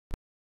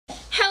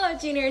Hello,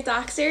 Junior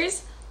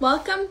Doctors.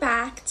 Welcome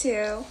back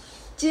to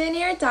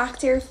Junior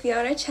Doctor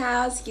Fiona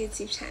Chow's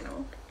YouTube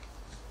channel.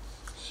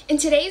 In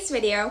today's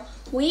video,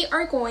 we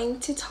are going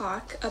to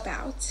talk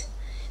about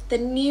the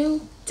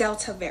new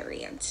Delta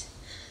variant.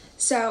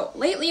 So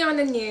lately on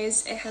the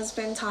news, it has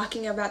been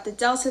talking about the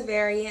Delta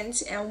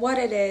variant and what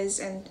it is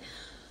and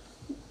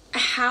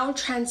how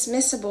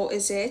transmissible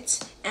is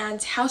it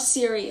and how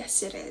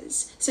serious it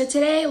is. So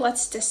today,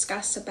 let's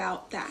discuss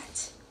about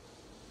that.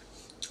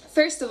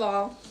 First of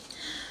all,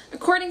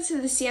 according to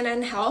the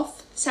CNN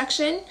Health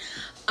section,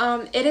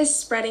 it is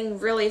spreading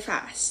really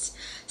fast.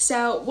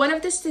 So one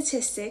of the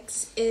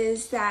statistics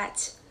is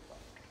that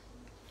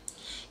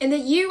in the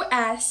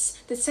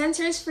U.S., the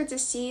Centers for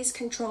Disease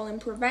Control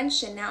and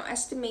Prevention now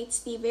estimates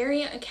the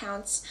variant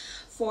accounts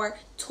for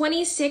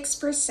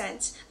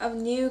 26% of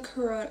new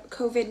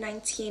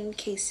COVID-19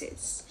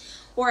 cases,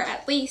 or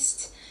at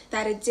least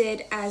that it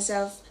did as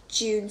of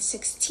June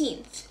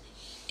 16th.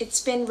 It's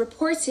been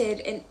reported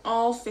in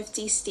all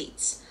 50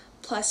 states,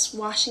 plus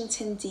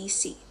Washington,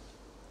 D.C.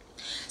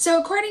 So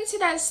according to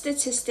that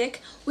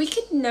statistic, we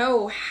could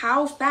know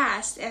how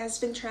fast it has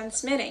been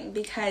transmitting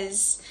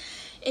because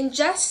in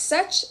just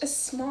such a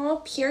small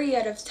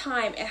period of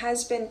time, it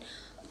has been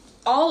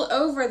all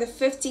over the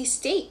 50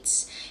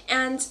 states.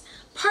 And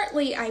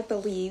partly, I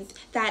believe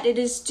that it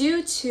is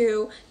due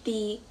to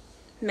the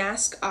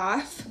mask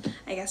off,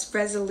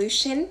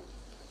 resolution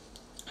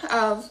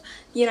of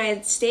the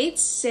United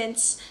States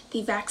since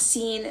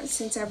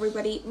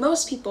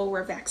most people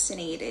were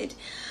vaccinated.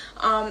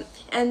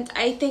 And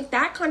I think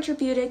that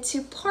contributed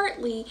to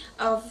partly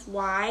of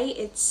why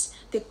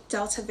the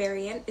Delta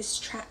variant is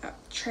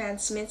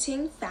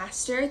transmitting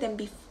faster than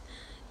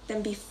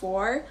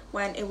before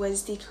when it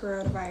was the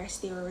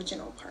coronavirus, the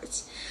original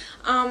parts.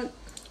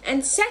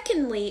 And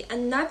secondly,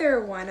 another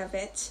one of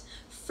it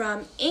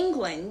from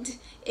England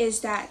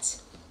is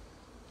that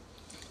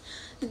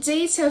the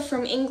data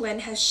from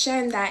England has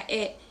shown that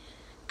it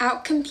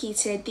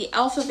outcompeted the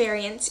Alpha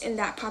variant in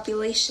that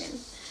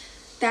population.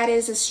 That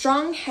is a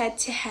strong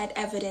head-to-head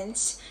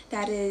evidence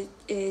that it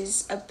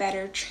is a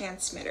better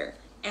transmitter.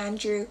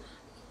 Andrew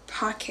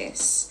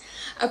Pawkis,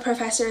 a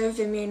professor of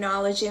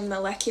immunology and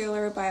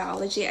molecular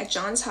biology at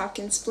Johns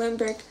Hopkins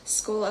Bloomberg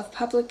School of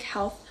Public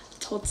Health,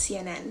 told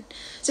CNN.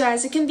 So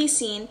as it can be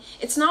seen,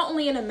 it's not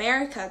only in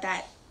America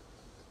that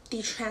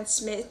the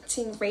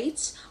transmitting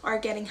rates are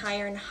getting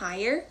higher and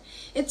higher,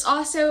 it's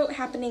also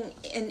happening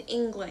in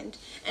England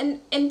and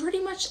in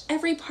pretty much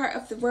every part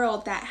of the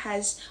world that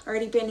has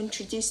already been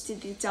introduced to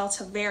the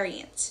Delta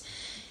variant.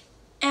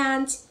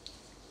 And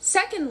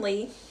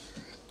secondly,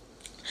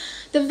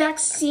 the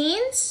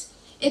vaccines,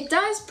 it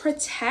does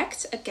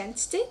protect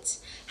against it.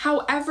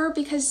 However,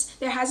 because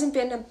there hasn't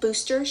been a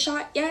booster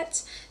shot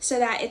yet, so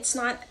that it's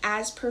not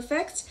as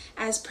perfect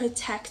as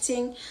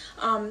protecting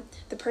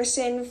the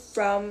person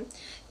from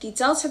the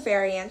Delta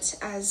variant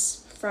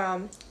as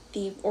from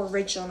the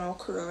original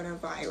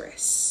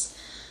coronavirus,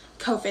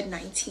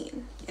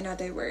 COVID-19, in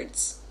other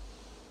words.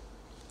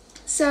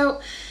 So,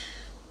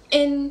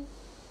 in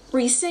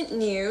recent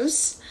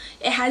news,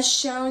 it has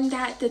shown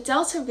that the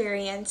Delta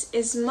variant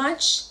is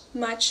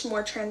much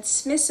more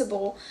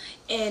transmissible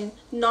in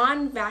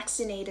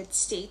non-vaccinated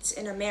states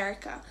in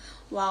America,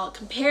 while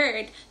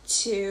compared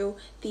to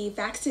the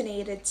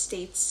vaccinated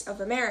states of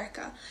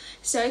America.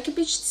 So it can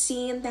be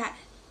seen that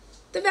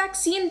the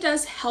vaccine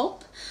does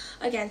help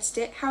against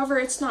it. However,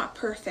 it's not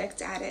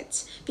perfect at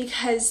it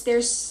because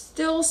there's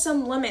still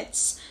some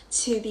limits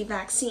to the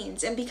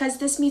vaccines. And because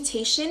this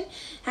mutation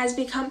has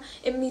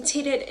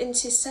mutated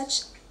into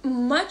such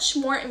much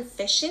more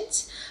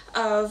efficient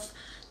of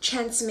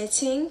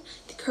transmitting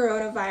the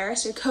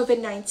coronavirus or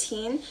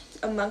COVID-19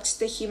 amongst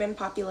the human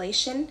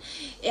population,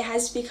 it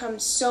has become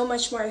so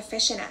much more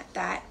efficient at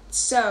that.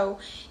 So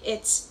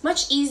it's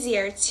much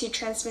easier to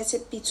transmit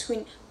it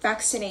between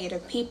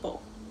vaccinated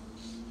people.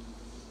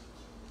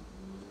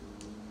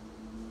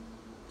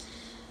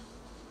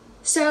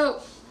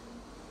 So,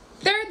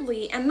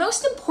 thirdly, and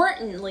most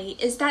importantly,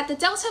 is that the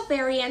Delta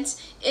variant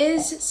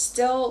is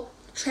still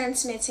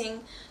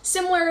transmitting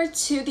similar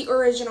to the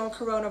original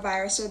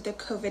coronavirus or the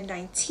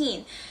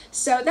COVID-19.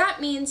 So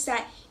that means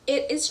that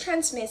it is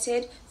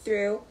transmitted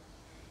through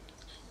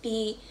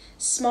the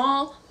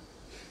small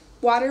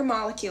water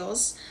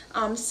molecules,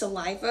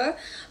 saliva,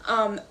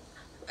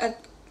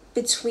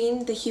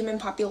 between the human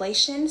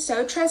population. So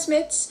it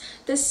transmits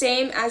the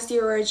same as the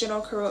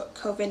original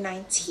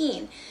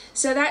COVID-19.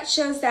 So that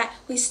shows that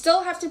we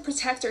still have to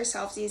protect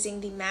ourselves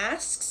using the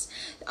masks,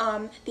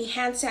 the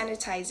hand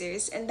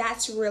sanitizers, and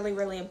that's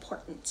really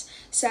important.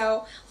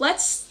 So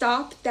let's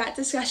stop that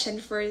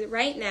discussion for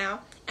right now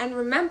and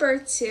remember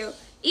to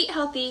eat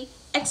healthy,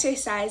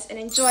 exercise, and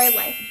enjoy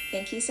life.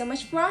 Thank you so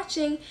much for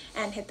watching,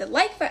 and hit the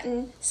like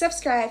button,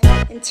 subscribe,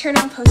 and turn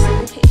on post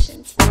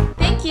notifications.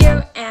 Thank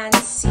you, and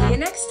see you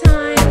next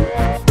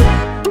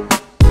time.